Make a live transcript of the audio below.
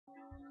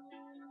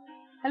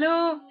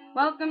Hello,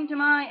 welcome to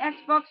my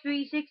Xbox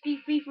 360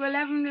 FIFA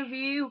 11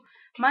 review.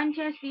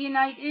 Manchester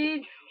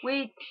United,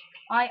 which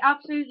I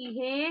absolutely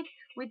hate,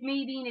 with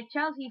me being a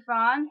Chelsea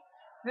fan.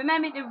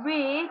 Remember to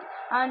rate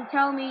and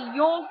tell me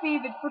your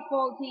favourite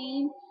football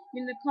team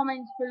in the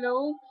comments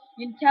below,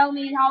 and tell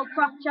me how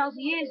crap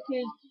Chelsea is,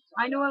 because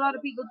I know a lot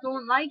of people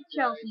don't like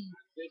Chelsea.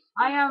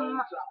 I am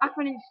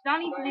Akron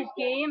Stanley for this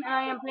game, and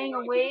I am playing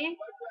away,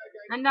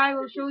 and I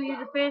will show you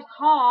the first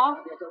half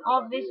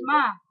of this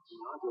match.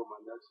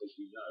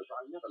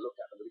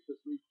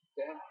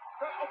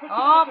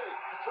 Oh,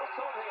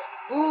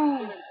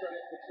 ooh.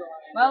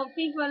 Well,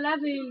 FIFA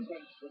 11,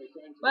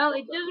 well,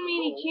 it doesn't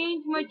really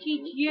change much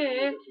each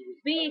year.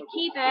 Being a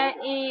keeper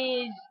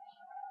is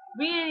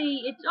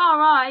really, it's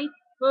alright,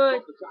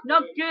 but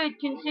not good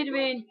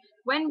considering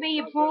when Be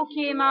a Pro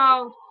came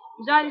out,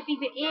 it was either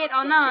FIFA 8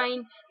 or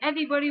 9,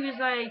 everybody was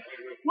like,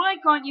 why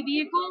can't you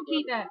be a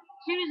goalkeeper?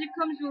 As soon as it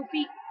comes to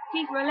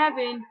FIFA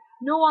 11,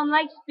 no one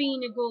likes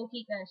being a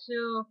goalkeeper,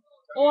 so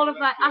all of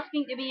that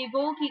asking to be a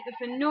goalkeeper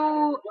for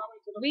no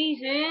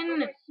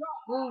reason,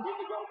 ooh,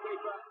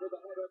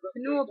 for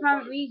no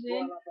apparent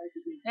reason,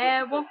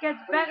 what gets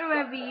better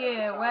every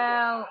year?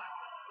 Well,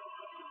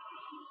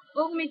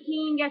 Ultimate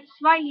Team gets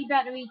slightly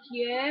better each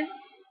year.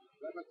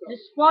 The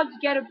squads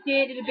get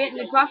updated a bit and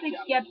the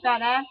graphics get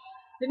better.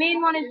 The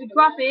main one is the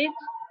graphics.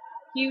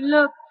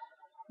 You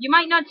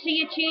might not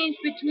see a change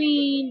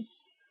between.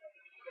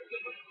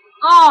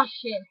 Oh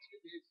shit!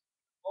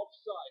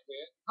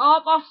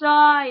 Oh,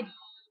 offside.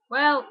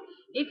 Well,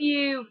 if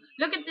you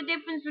look at the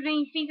difference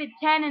between FIFA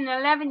 10 and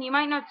 11, you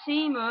might not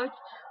see much.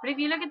 But if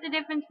you look at the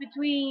difference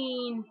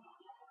between,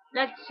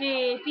 let's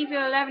say,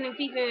 FIFA 11 and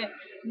FIFA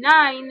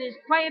 9, there's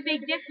quite a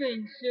big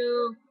difference.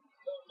 So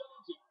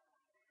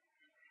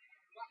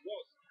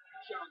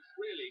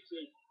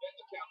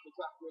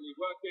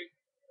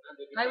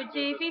I would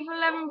say FIFA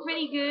 11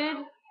 pretty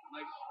good.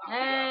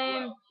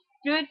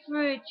 Good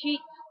for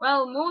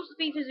well, most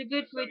FIFAs are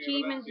good for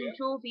achievements and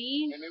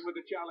trophies.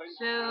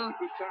 So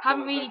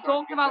haven't really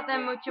talked about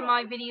them much in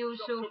my videos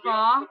so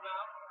far,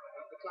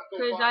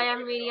 because I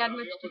haven't really had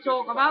much to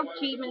talk about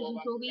achievements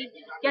and trophies.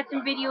 Get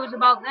some videos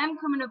about them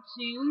coming up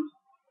soon.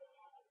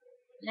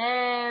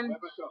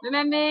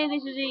 Remember,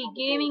 this is a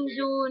Gaming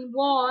Zone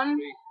 1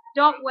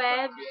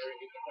 .webs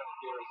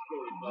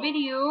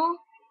video,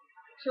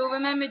 so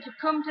remember to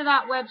come to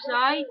that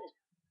website.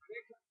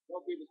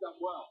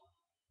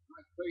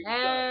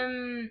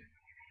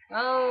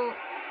 Well,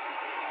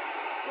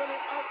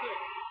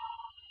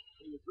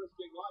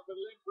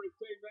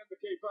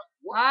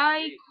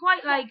 I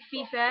quite like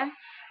FIFA.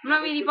 I'm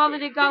not really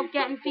bothered about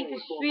getting FIFA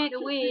straight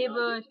away,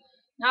 but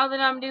now that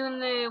I'm doing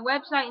the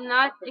website and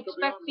that,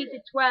 expect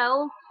FIFA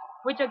 12,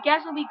 which I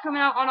guess will be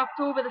coming out on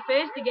October the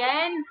 1st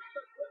again.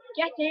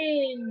 Get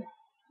in!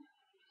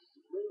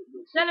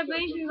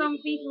 Celebrations on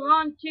FIFA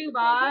aren't too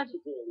bad.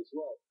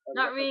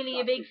 Not really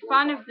a big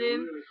fan of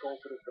them.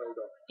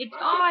 It's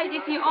alright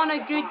if you're on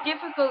a good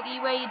difficulty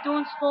where you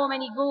don't score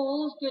many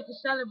goals, good to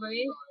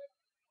celebrate.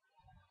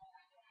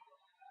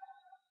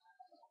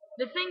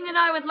 The thing that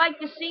I would like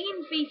to see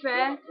in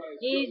FIFA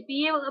is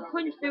be able to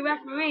punch the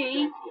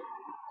referee,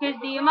 because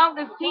the amount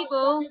of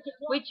people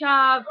which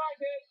have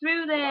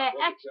threw their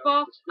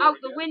Xbox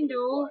out the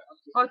window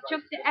or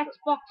took the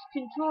Xbox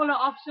controller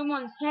off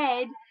someone's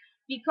head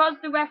because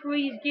the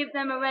referees give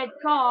them a red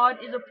card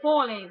is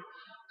appalling.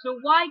 So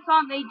why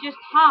can't they just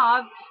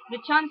have the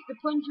chance to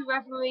punch a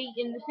referee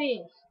in the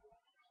face?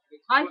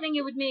 I think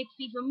it would make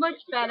FIFA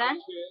much better,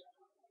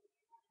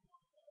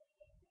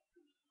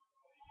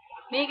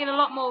 make it a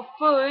lot more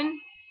fun.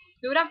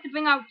 They would have to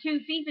bring out two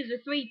FIFAs,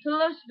 a 3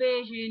 plus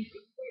version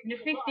and a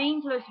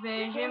 15 plus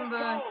version,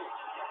 but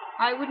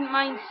I wouldn't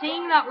mind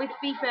seeing that with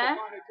FIFA.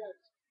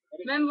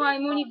 Remember,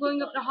 I'm only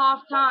going up to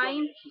half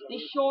time,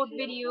 this short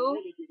video.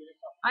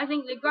 I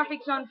think the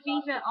graphics on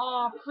FIFA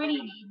are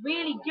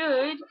really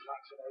good.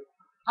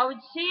 I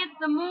would say at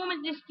the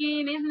moment this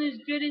game isn't as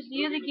good as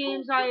the other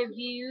games I have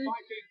viewed.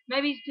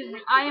 Maybe it's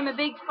because I am a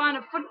big fan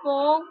of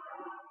football,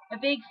 a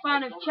big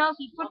fan of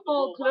Chelsea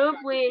Football Club,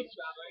 which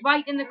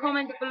write in the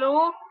comments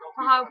below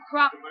for how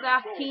crap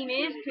that team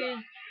is,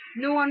 because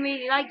no one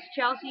really likes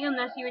Chelsea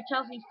unless you're a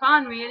Chelsea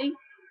fan, really.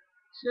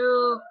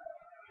 So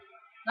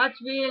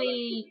that's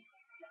really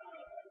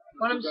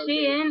what I'm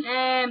saying.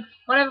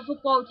 Whatever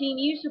football team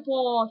you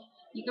support,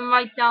 you can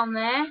write down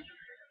there.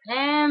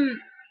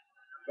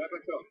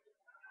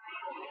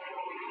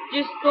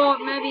 Just thought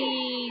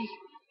maybe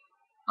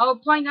I'll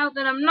point out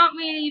that I'm not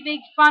really a big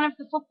fan of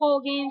the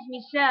football games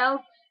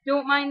myself.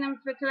 Don't mind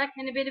them for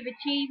collecting a bit of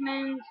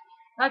achievements.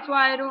 That's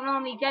why I don't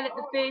normally get it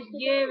the first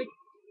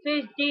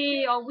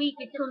day or week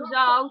it comes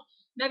out.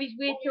 Maybe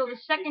wait till the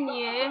second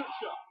year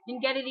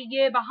and get it a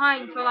year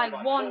behind for like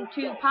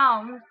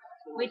 £1-2,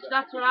 which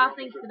that's what I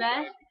think's the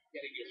best.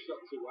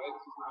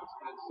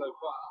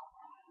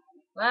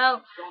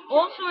 Well,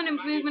 also an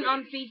improvement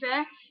on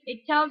FIFA,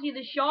 it tells you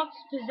the shots,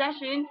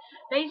 possession,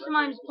 they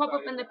sometimes pop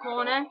up in the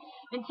corner,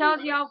 and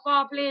tells you how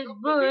far players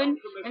run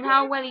and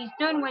how well he's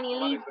done when he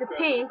leaves the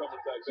pitch.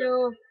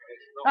 So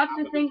That's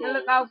the thing to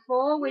look out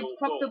for. We've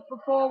popped up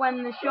before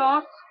when the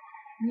shots.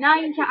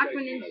 9 to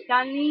Accrington and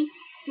Stanley,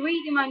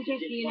 3 to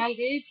Manchester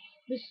United.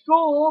 The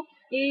score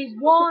is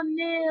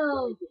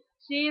 1-0.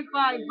 Saved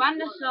by Van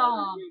der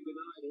Sar.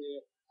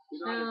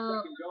 So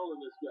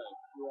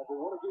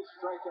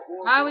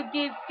I would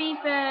give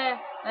FIFA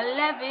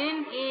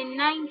 11 in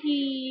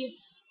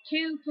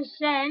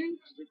 92%.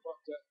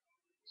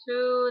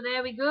 So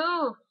there we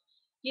go.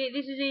 Yeah,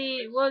 this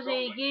was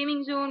a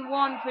Gaming Zone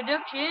 1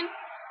 production,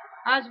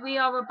 as we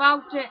are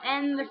about to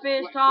end the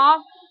first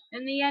half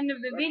and the end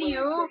of the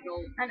video,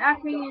 and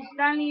Accrington and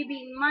Stanley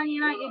beating Man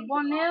United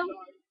 1-0.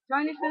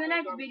 Join us for the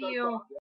next video.